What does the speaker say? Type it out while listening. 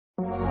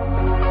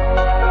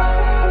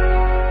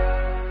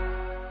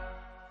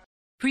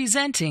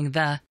Presenting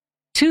the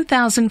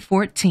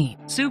 2014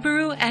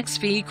 Subaru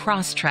XV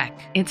Crosstrek.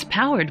 It's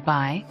powered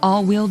by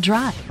all-wheel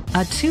drive,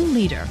 a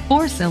 2-liter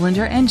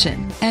 4-cylinder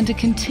engine, and a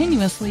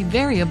continuously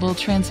variable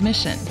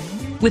transmission.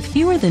 With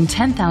fewer than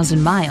 10,000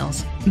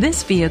 miles,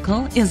 this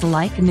vehicle is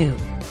like new.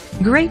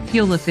 Great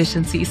fuel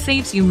efficiency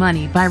saves you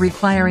money by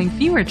requiring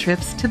fewer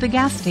trips to the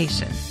gas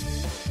station.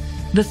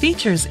 The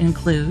features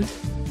include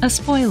a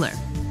spoiler,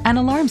 an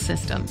alarm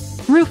system,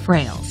 roof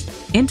rails,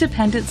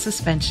 independent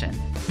suspension,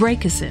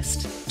 brake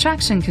assist,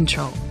 traction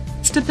control,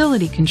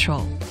 stability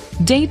control,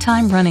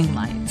 daytime running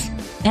lights,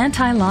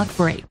 anti-lock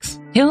brakes,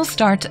 hill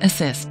start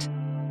assist.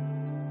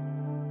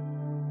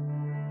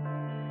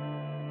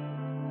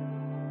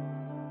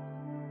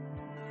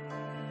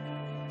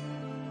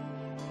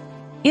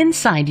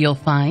 Inside you'll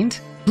find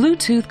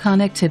Bluetooth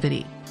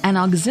connectivity, an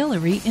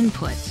auxiliary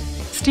input,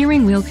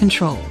 steering wheel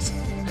controls,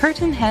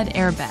 curtain head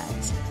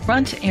airbags,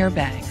 front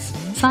airbags,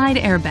 side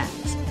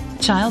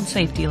airbags, child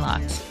safety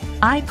locks,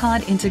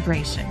 iPod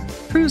integration,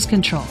 cruise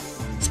control,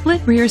 split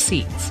rear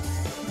seats.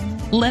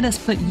 Let us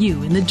put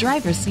you in the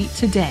driver's seat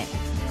today.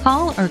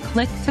 Call or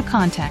click to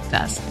contact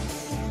us.